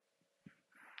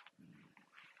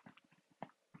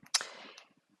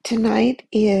Tonight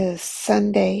is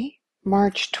Sunday,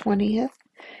 March 20th,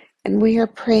 and we are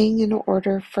praying in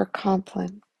order for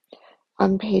Compline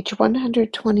on page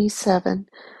 127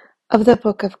 of the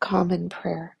Book of Common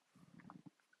Prayer.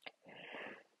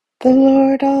 The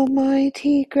Lord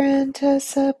Almighty grant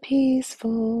us a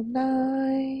peaceful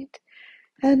night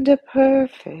and a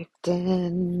perfect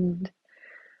end.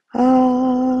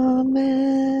 Amen.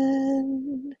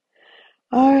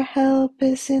 Our help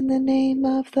is in the name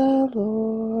of the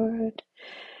Lord,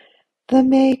 the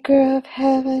Maker of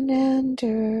heaven and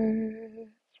earth.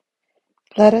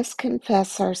 Let us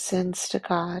confess our sins to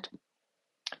God.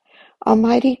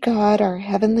 Almighty God, our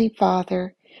Heavenly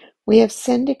Father, we have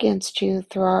sinned against you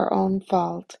through our own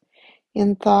fault,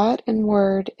 in thought and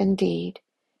word and deed,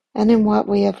 and in what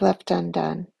we have left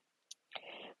undone.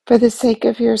 For the sake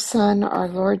of your Son, our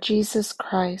Lord Jesus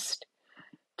Christ,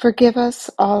 forgive us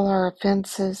all our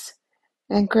offenses,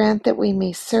 and grant that we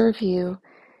may serve you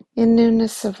in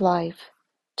newness of life,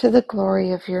 to the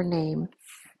glory of your name.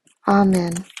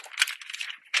 Amen.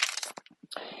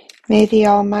 May the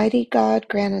Almighty God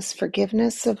grant us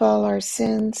forgiveness of all our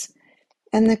sins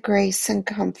and the grace and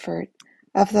comfort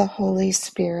of the Holy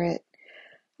Spirit.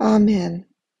 Amen.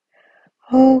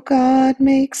 O God,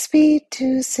 make speed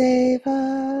to save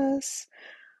us.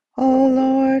 O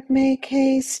Lord, make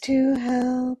haste to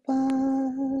help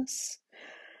us.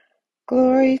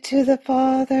 Glory to the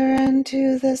Father, and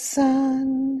to the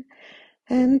Son,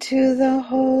 and to the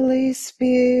Holy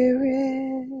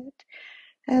Spirit,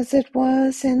 as it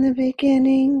was in the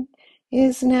beginning,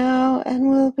 is now, and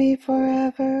will be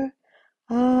forever.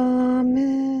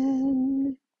 Amen.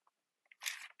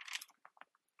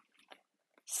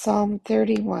 Psalm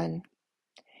 31.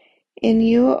 In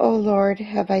you, O Lord,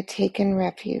 have I taken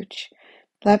refuge.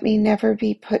 Let me never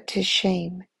be put to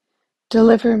shame.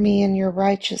 Deliver me in your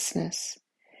righteousness.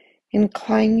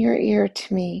 Incline your ear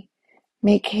to me.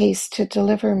 Make haste to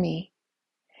deliver me.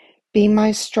 Be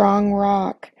my strong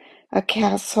rock, a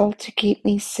castle to keep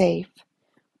me safe.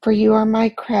 For you are my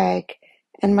crag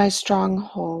and my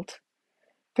stronghold.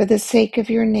 For the sake of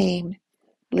your name,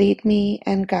 lead me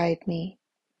and guide me.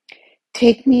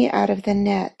 Take me out of the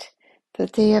net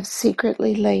that they have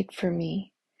secretly laid for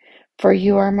me. For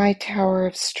you are my tower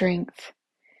of strength.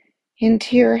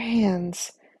 Into your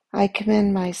hands I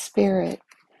commend my spirit.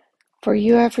 For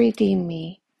you have redeemed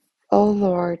me, O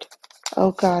Lord,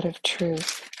 O God of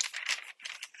truth.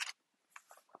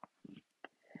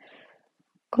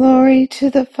 Glory to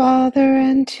the Father,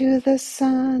 and to the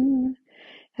Son,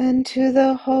 and to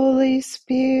the Holy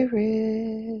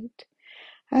Spirit,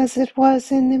 as it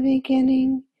was in the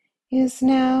beginning, is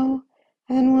now,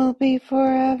 and will be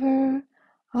forever.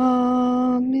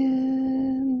 Amen.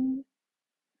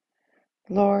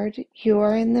 Lord, you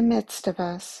are in the midst of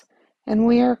us, and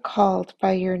we are called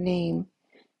by your name.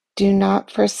 Do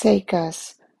not forsake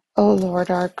us, O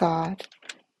Lord our God.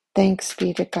 Thanks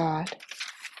be to God.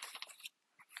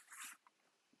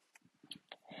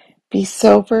 Be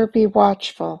sober, be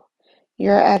watchful.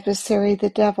 Your adversary the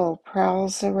devil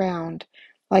prowls around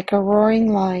like a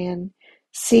roaring lion,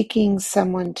 seeking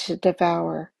someone to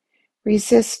devour.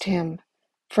 Resist him,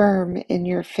 firm in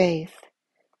your faith.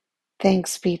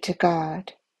 Thanks be to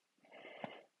God.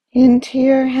 Into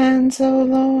your hands, O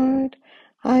Lord,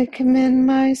 I commend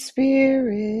my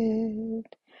spirit.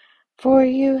 For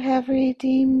you have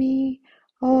redeemed me,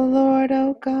 O Lord,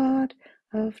 O God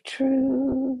of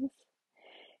truth.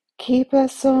 Keep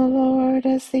us, O Lord,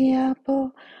 as the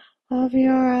apple of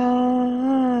your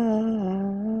eye.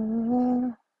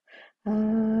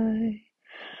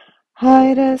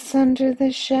 Hide us under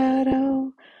the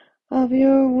shadow of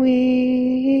your wings.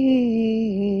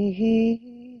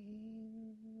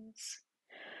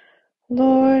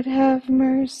 Lord, have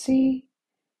mercy.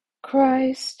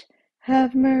 Christ,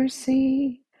 have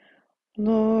mercy.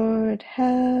 Lord,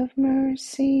 have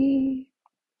mercy.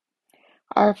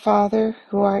 Our Father,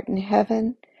 who art in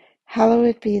heaven,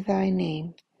 hallowed be thy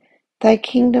name. Thy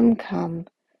kingdom come,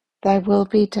 thy will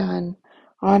be done,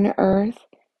 on earth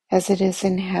as it is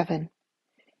in heaven.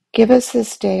 Give us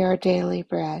this day our daily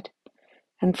bread,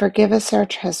 and forgive us our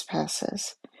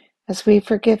trespasses, as we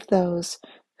forgive those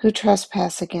who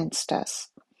trespass against us.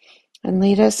 And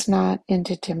lead us not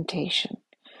into temptation,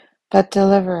 but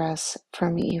deliver us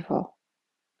from evil.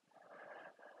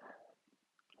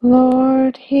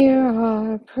 Lord, hear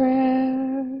our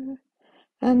prayer,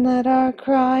 and let our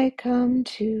cry come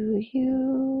to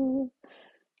you.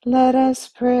 Let us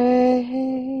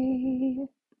pray.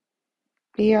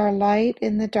 Be our light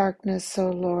in the darkness, O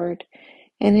Lord,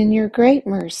 and in your great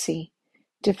mercy,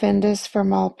 defend us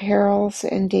from all perils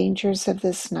and dangers of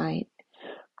this night.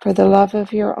 For the love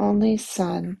of your only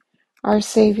Son, our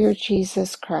Savior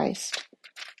Jesus Christ.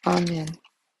 Amen.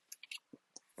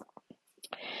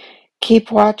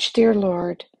 Keep watch, dear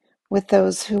Lord, with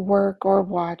those who work or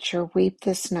watch or weep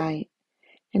this night,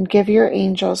 and give your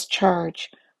angels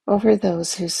charge over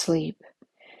those who sleep.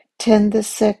 Tend the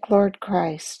sick, Lord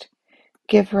Christ.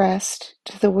 Give rest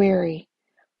to the weary.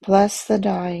 Bless the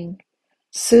dying.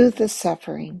 Soothe the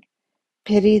suffering.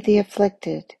 Pity the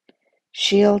afflicted.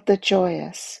 Shield the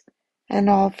joyous. And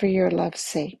all for your love's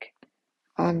sake.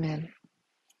 Amen.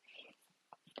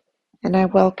 And I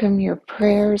welcome your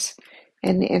prayers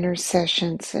and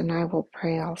intercessions, and I will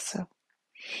pray also.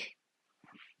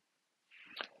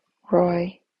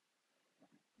 Roy,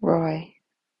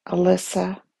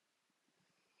 Alyssa,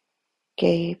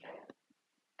 Gabe,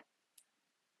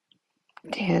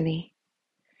 Danny,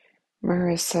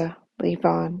 Marissa,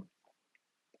 Levon,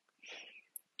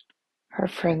 our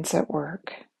friends at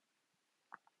work.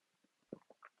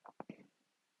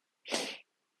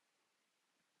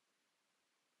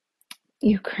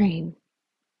 Ukraine,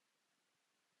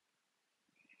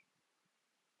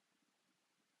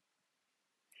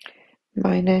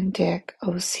 Mina and Dick,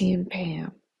 O.C. and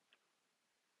Pam,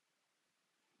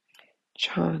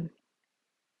 John,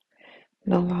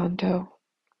 Nalando,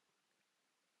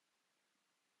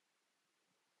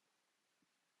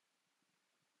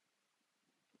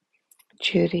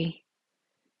 Judy,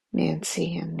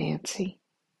 Nancy and Nancy,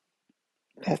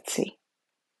 Betsy,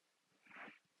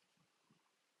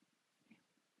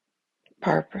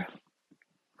 Barbara,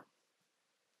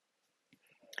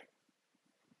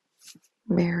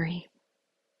 Mary,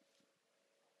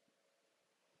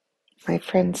 my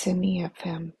friends in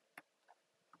EFM,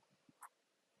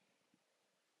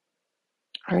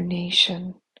 our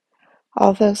nation,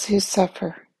 all those who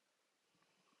suffer.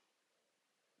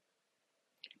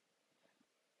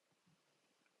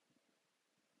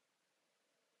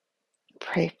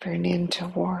 Pray for an end to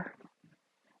war,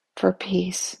 for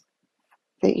peace,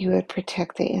 that you would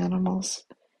protect the animals,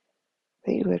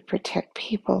 that you would protect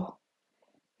people,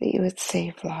 that you would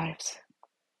save lives.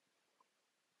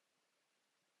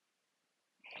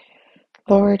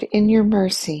 Lord, in your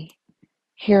mercy,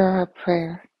 hear our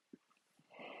prayer.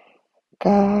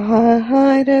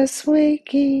 Guide us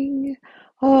waking,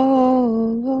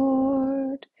 O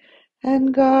Lord,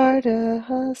 and guard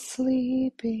us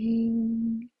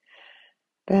sleeping,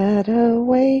 that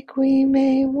awake we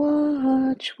may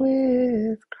watch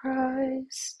with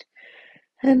Christ,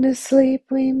 and asleep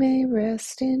we may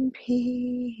rest in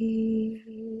peace.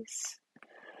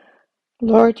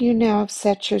 Lord, you now have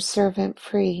set your servant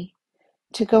free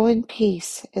to go in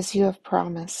peace as you have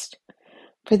promised.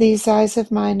 For these eyes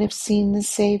of mine have seen the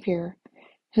Savior,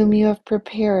 whom you have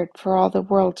prepared for all the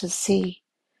world to see,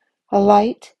 a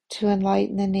light to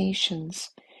enlighten the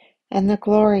nations, and the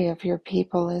glory of your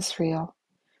people Israel.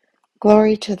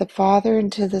 Glory to the Father,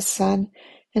 and to the Son,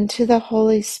 and to the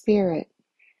Holy Spirit,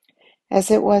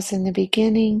 as it was in the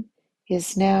beginning,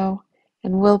 is now,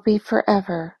 and will be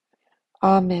forever.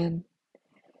 Amen.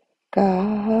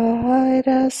 Guide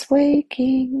us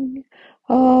waking,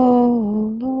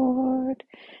 O Lord,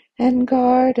 and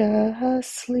guard us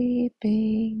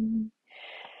sleeping,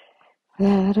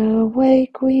 that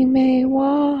awake we may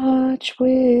watch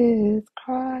with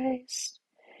Christ,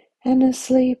 and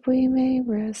asleep we may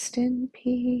rest in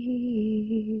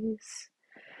peace.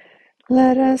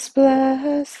 Let us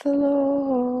bless the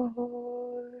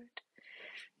Lord.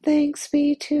 Thanks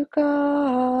be to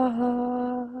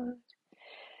God,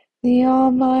 the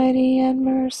Almighty and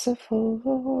merciful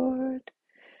Lord,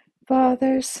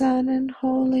 Father, Son, and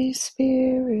Holy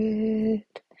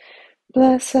Spirit.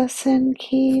 Bless us and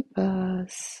keep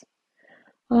us.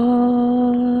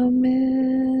 Amen.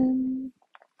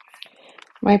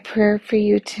 My prayer for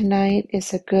you tonight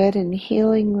is a good and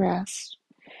healing rest,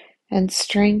 and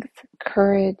strength,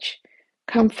 courage,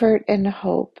 comfort, and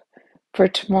hope for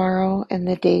tomorrow and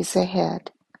the days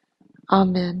ahead.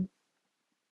 Amen.